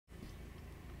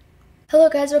Hello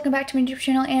guys, welcome back to my YouTube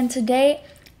channel, and today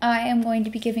I am going to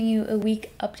be giving you a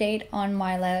week update on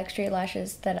my lilac straight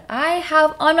lashes that I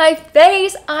have on my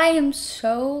face. I am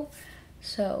so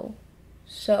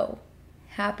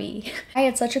happy. I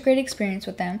had such a great experience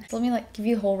with them. So let me give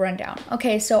you a whole rundown.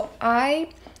 Okay, so I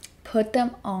put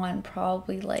them on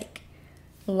probably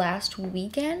last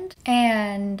weekend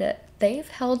and they've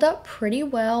held up pretty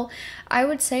well. I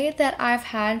would say that I've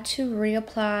had to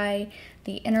reapply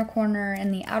the inner corner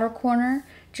and the outer corner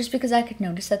just because I could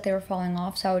notice that they were falling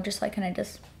off, so I would just kind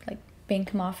of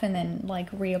bank them off and then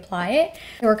reapply it.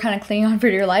 They were kind of clinging on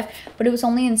for dear life, but it was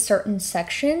only in certain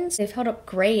sections. They've held up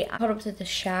great. I held up to the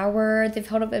shower. They've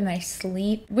held up in my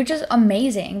sleep, which is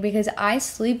amazing because I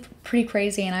sleep pretty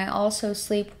crazy and I also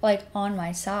sleep on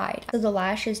my side. So the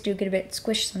lashes do get a bit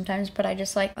squished sometimes, but I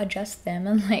just adjust them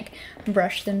and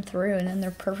brush them through and then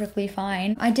they're perfectly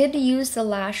fine. I did use the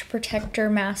lash protector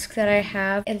mask that I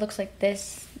have. It looks like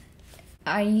this.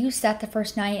 I used that the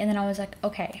first night and then I was like,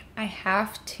 okay, I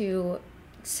have to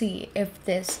see if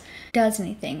this does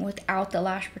anything without the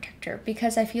lash protector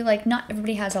because I feel like not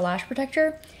everybody has a lash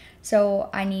protector.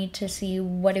 So I need to see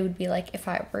what it would be like if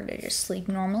I were to just sleep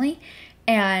normally,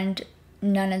 and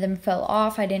none of them fell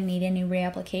off. I didn't need any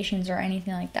reapplications or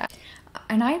anything like that.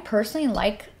 And I personally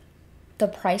like the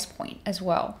price point as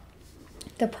well.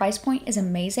 The price point is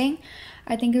amazing.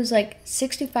 I think it was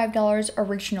 $65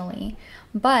 originally,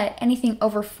 but anything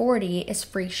over $40 is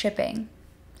free shipping.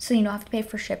 So you don't have to pay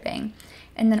for shipping.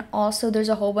 And then also there's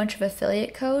a whole bunch of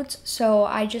affiliate codes. So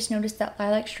I just noticed that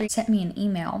Lilac Street sent me an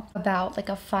email about a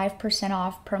 5%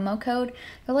 off promo code.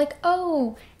 They're like,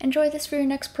 oh, enjoy this for your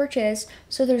next purchase.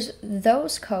 So there's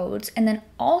those codes. And then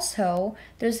also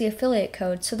there's the affiliate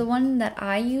code. So the one that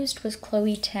I used was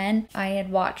Chloe10. I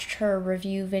had watched her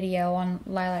review video on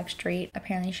Lilac Street.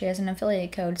 Apparently she has an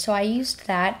affiliate code. So I used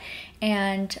that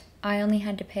and I only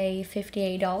had to pay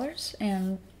 $58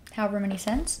 and however many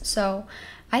cents. So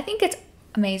I think it's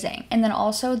amazing. And then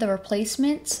also the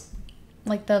replacements,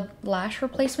 the lash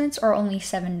replacements, are only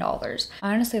 $7.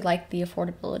 I honestly like the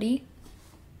affordability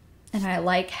and I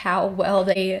like how well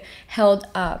they held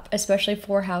up, especially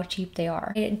for how cheap they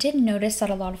are. I did notice that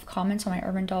a lot of comments on my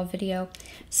Urban Doll video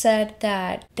said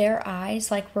that their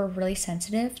eyes were really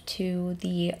sensitive to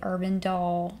the Urban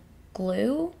Doll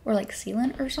glue or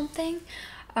sealant or something.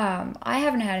 I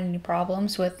haven't had any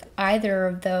problems with either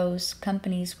of those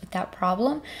companies with that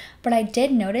problem, but I did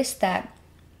notice that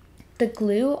the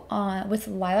glue with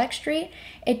Lilac Street,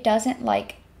 it doesn't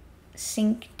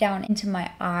sink down into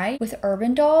my eye. With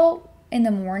Urban Doll, in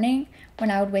the morning when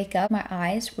I would wake up, my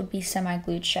eyes would be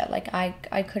semi-glued shut.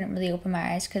 I couldn't really open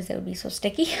my eyes because they would be so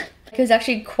sticky. It was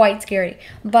actually quite scary.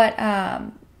 But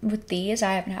with these,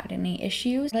 I haven't had any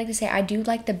issues. I like to say I do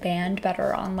like the band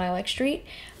better on Lilac Street.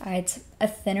 It's a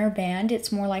thinner band.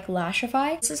 It's more like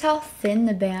Lashify. This is how thin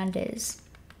the band is.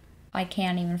 I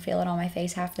can't even feel it on my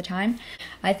face half the time.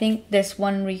 I think this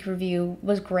 1 week review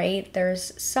was great.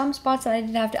 There's some spots that I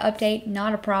did have to update.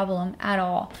 Not a problem at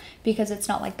all because it's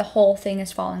not like the whole thing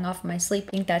is falling off of my sleep.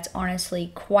 I think that's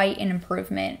honestly quite an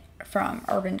improvement from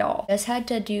Urban Doll. I just had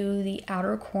to do the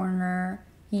outer corner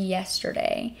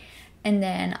yesterday. And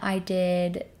then I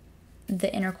did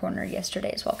the inner corner yesterday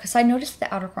as well because I noticed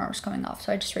the outer corner was coming off,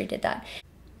 so I just redid that.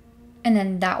 And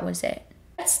then that was it.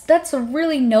 That's a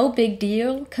really no big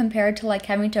deal compared to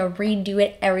having to redo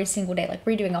it every single day,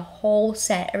 redoing a whole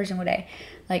set every single day.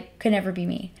 Could never be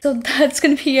me. So that's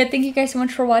gonna be it. Thank you guys so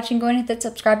much for watching. Go and hit that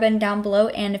subscribe button down below,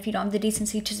 and if you don't have the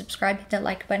decency to subscribe, hit that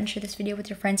like button, share this video with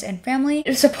your friends and family.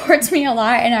 It supports me a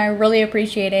lot and I really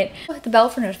appreciate it. Hit the bell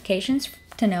for notifications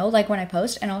to know when I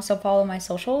post, and also follow my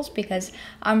socials because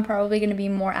I'm probably going to be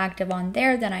more active on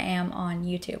there than I am on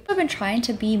YouTube. I've been trying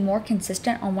to be more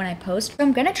consistent on when I post.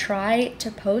 I'm going to try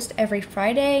to post every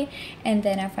Friday, and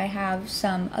then if I have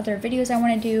some other videos I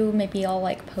want to do, maybe I'll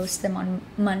post them on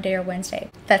Monday or Wednesday.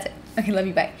 That's it. Okay, love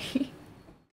you, bye.